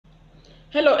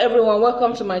Hello everyone,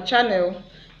 welcome to my channel.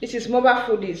 This is Mobile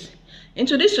Foodies. In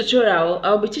today's tutorial,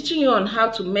 I'll be teaching you on how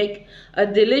to make a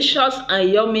delicious and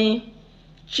yummy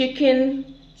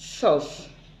chicken sauce.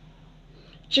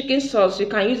 Chicken sauce, you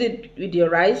can use it with your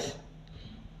rice,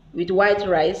 with white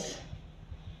rice.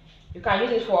 You can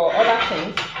use it for other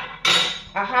things.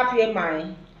 I have here my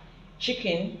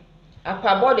chicken. I've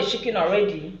parboiled the chicken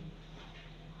already.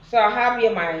 So I have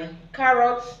here my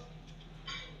carrots,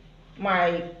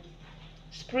 my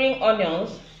spring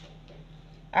onions.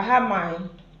 I have my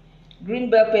green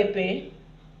bell pepper,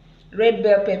 red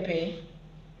bell pepper,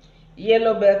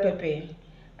 yellow bell pepper.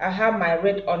 I have my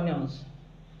red onions.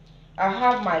 I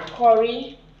have my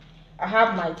curry. I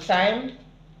have my thyme.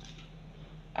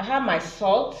 I have my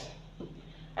salt.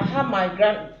 I have my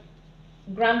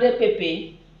grounded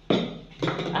pepper.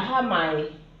 I have my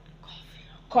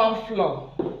corn flour.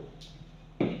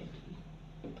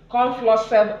 Corn flour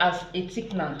serves as a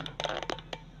thickener.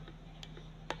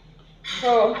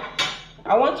 So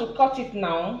I want to cut it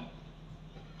now.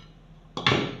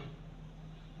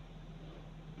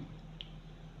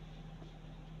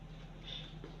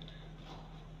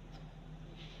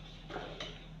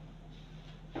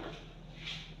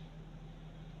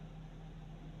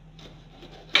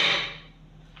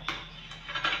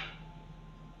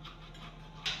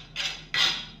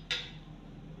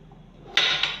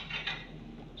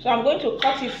 So I'm going to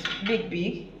cut it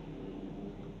big.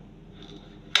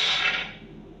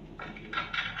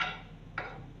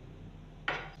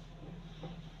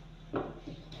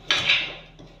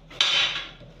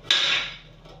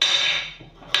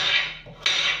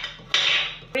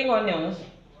 Spring onions,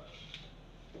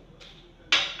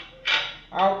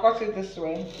 I'll cut it this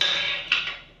way.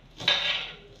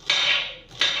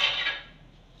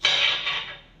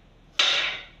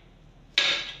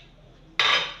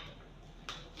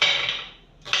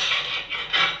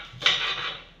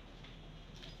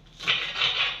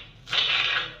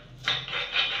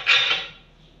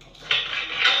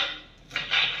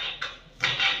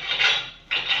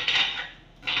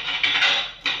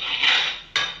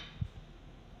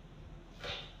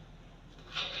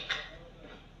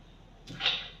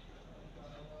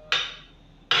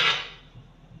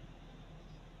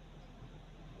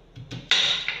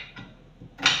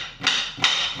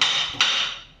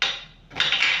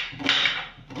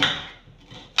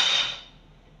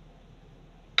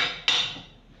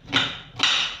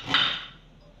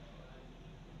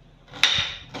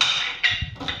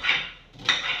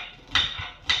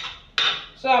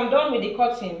 So I'm done with the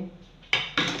cutting.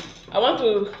 I want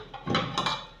to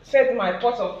set my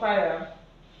pot on fire.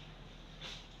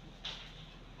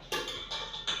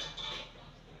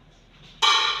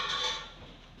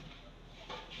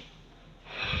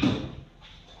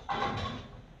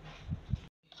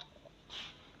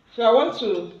 So I want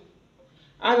to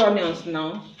add onions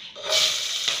now.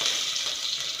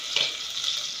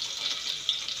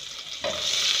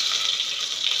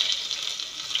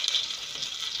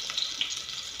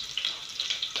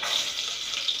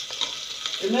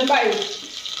 Remember,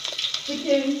 it's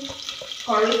chicken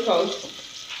curry sauce.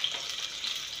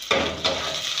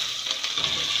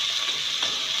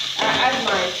 I add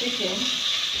my chicken.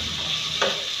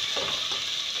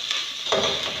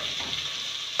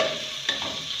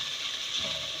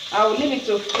 I will leave it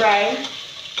to fry.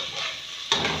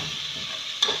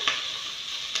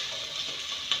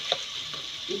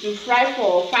 It will fry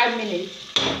for 5 minutes.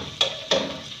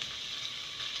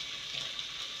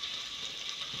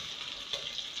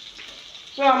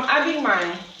 So I'm adding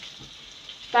my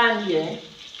thyme here.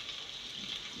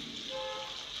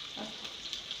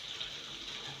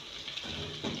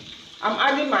 I'm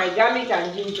adding my garlic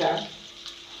and ginger.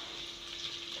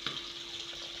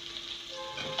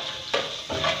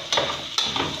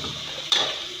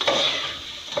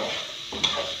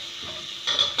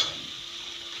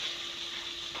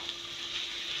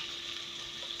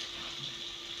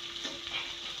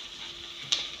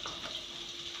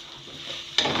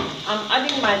 I'm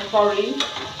adding my curry.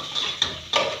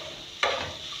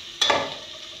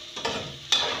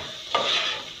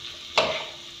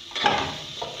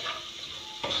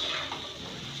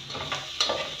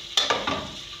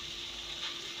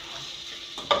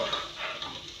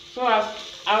 So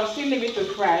I'll still leave it to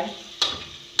fry.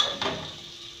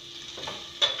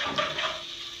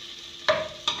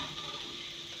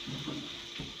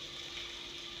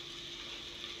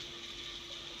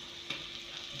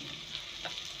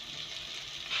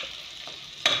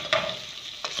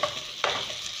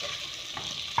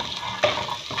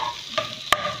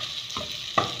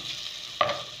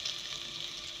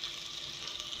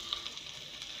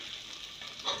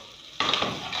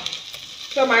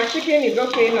 So my chicken is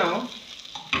okay now.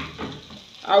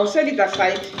 I will set it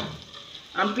aside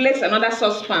and place another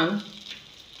saucepan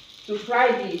to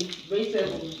fry the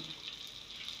vegetables.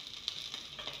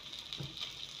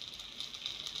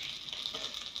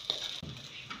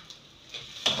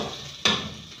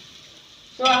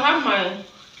 So I have my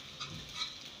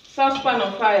saucepan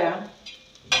on fire.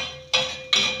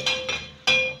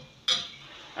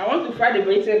 I want to fry the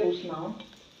vegetables now.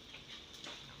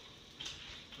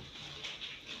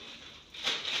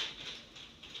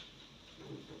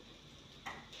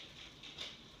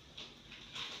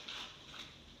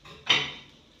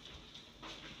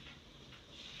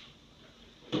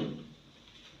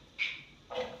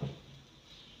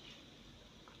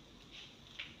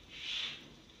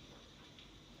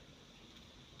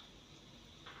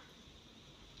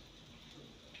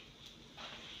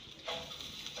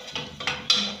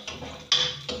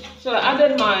 So I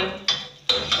added my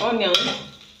onions.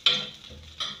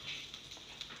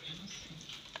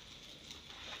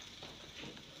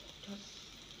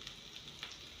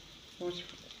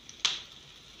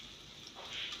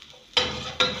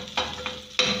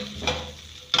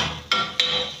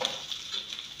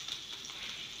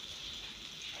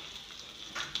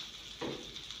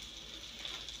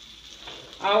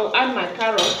 I'll add my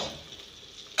carrots.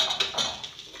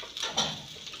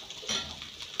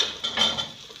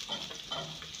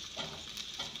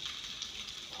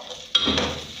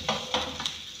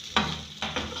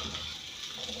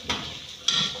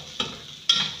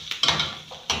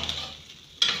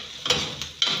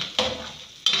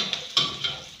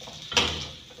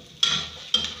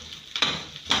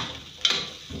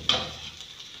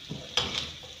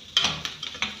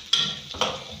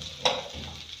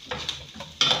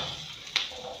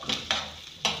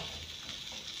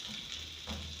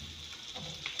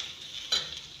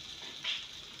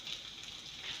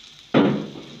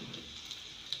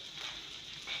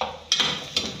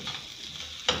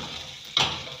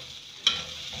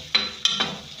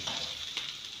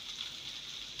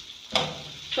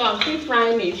 So I'm still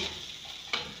frying it.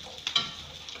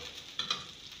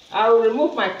 I will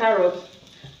remove my carrots,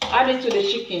 add it to the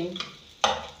chicken.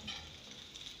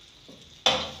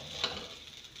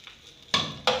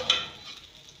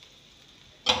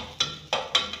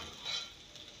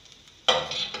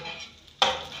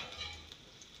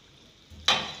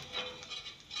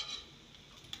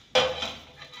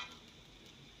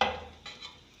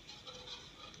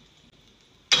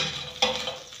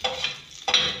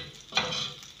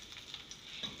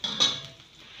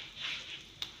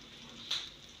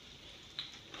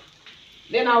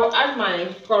 Then I will add my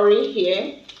curry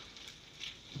here.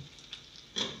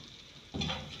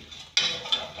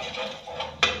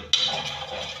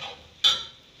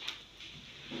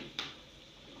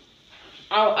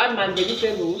 I'll add my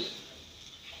vegetables.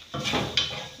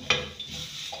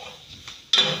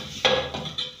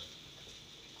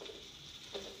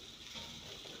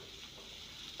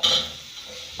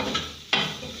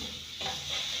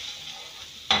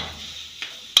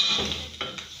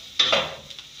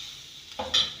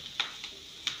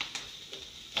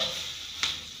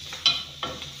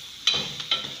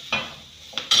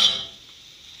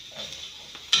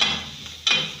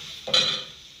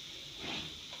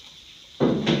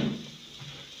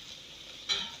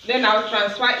 Then I'll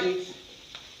transfer it.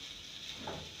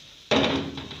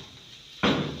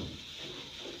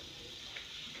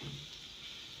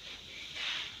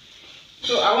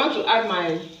 So I want to add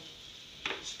my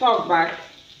stock back.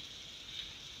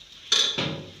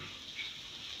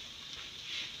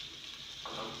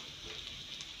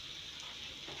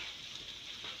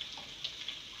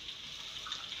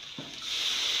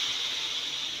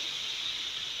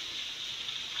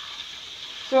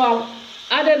 So I've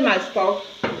added my stock.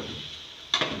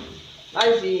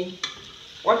 That's the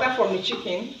water from the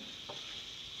chicken.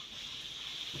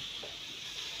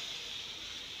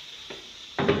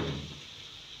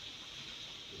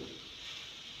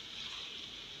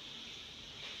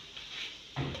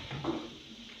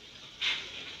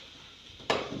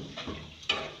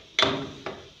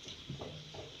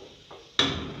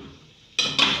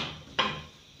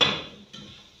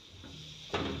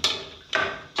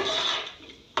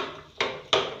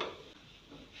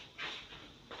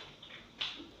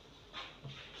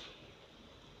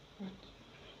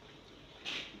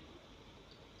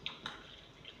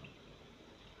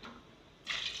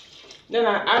 Then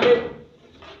I added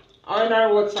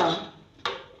ordinary water.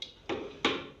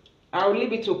 I'll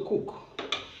leave it to cook.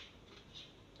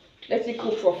 Let it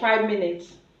cook for 5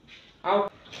 minutes. I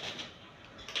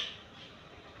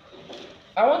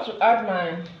want to add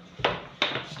my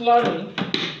slurry,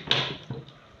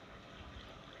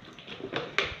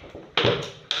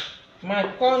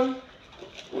 my corn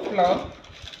flour.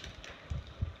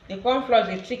 The corn flour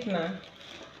is a thickener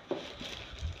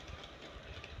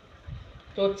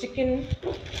to thicken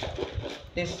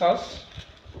the sauce.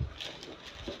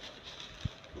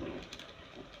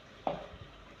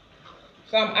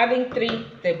 So I'm adding 3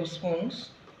 tablespoons.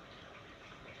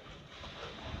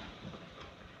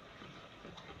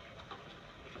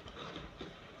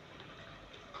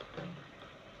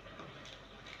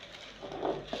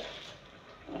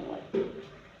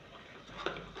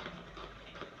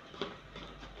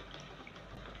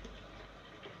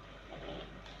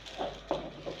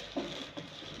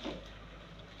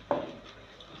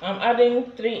 I'm adding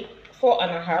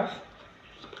 4.5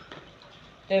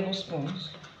 tablespoons.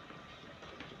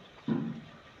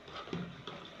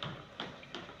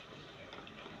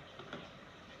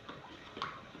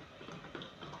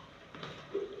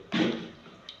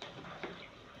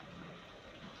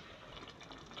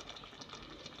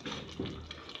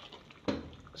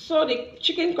 So the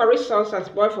chicken curry sauce has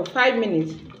boiled for 5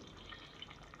 minutes.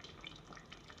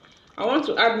 I want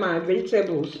to add my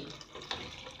vegetables.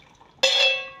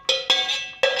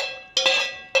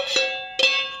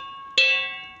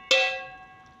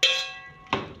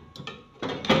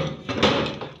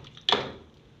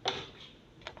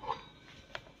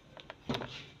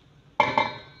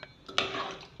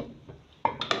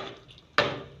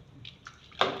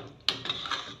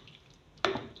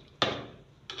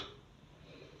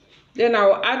 Then I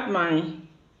will add my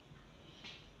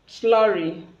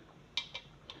slurry,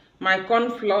 my corn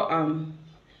flour and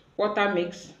water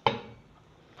mix.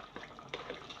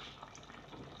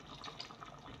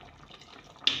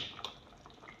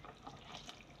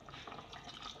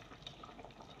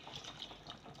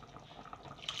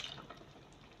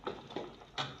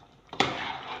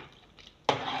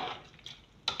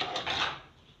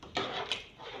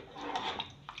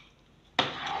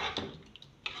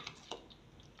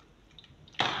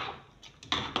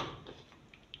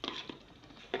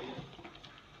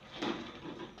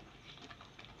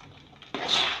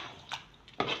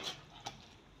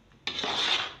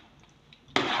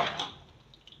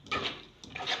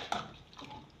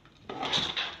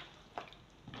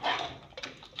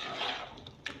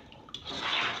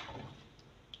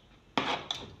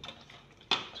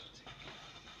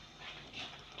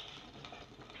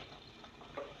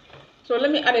 So let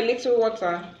me add a little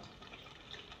water.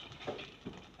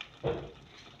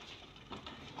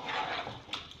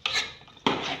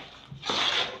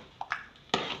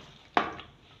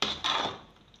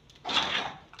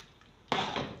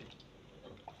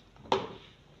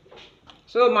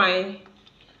 So my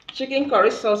chicken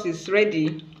curry sauce is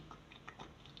ready.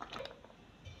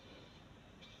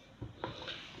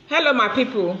 Hello my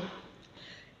people.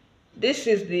 This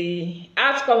is the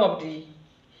outcome of the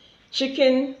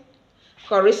chicken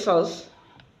curry sauce.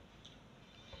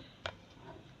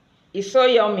 It's so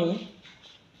yummy.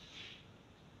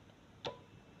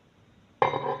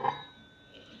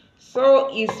 So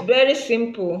it's very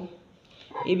simple.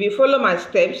 If you follow my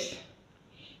steps,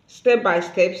 step by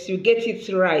steps, you get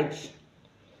it right.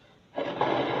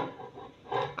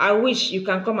 I wish you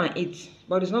can come and eat,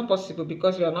 but it's not possible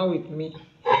because you are not with me.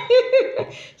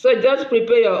 So just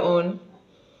prepare your own.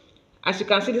 As you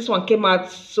can see, this one came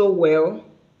out so well.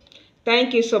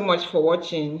 Thank you so much for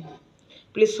watching.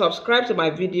 Please subscribe to my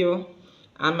video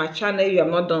and my channel if you have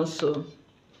not done so.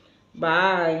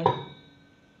 Bye.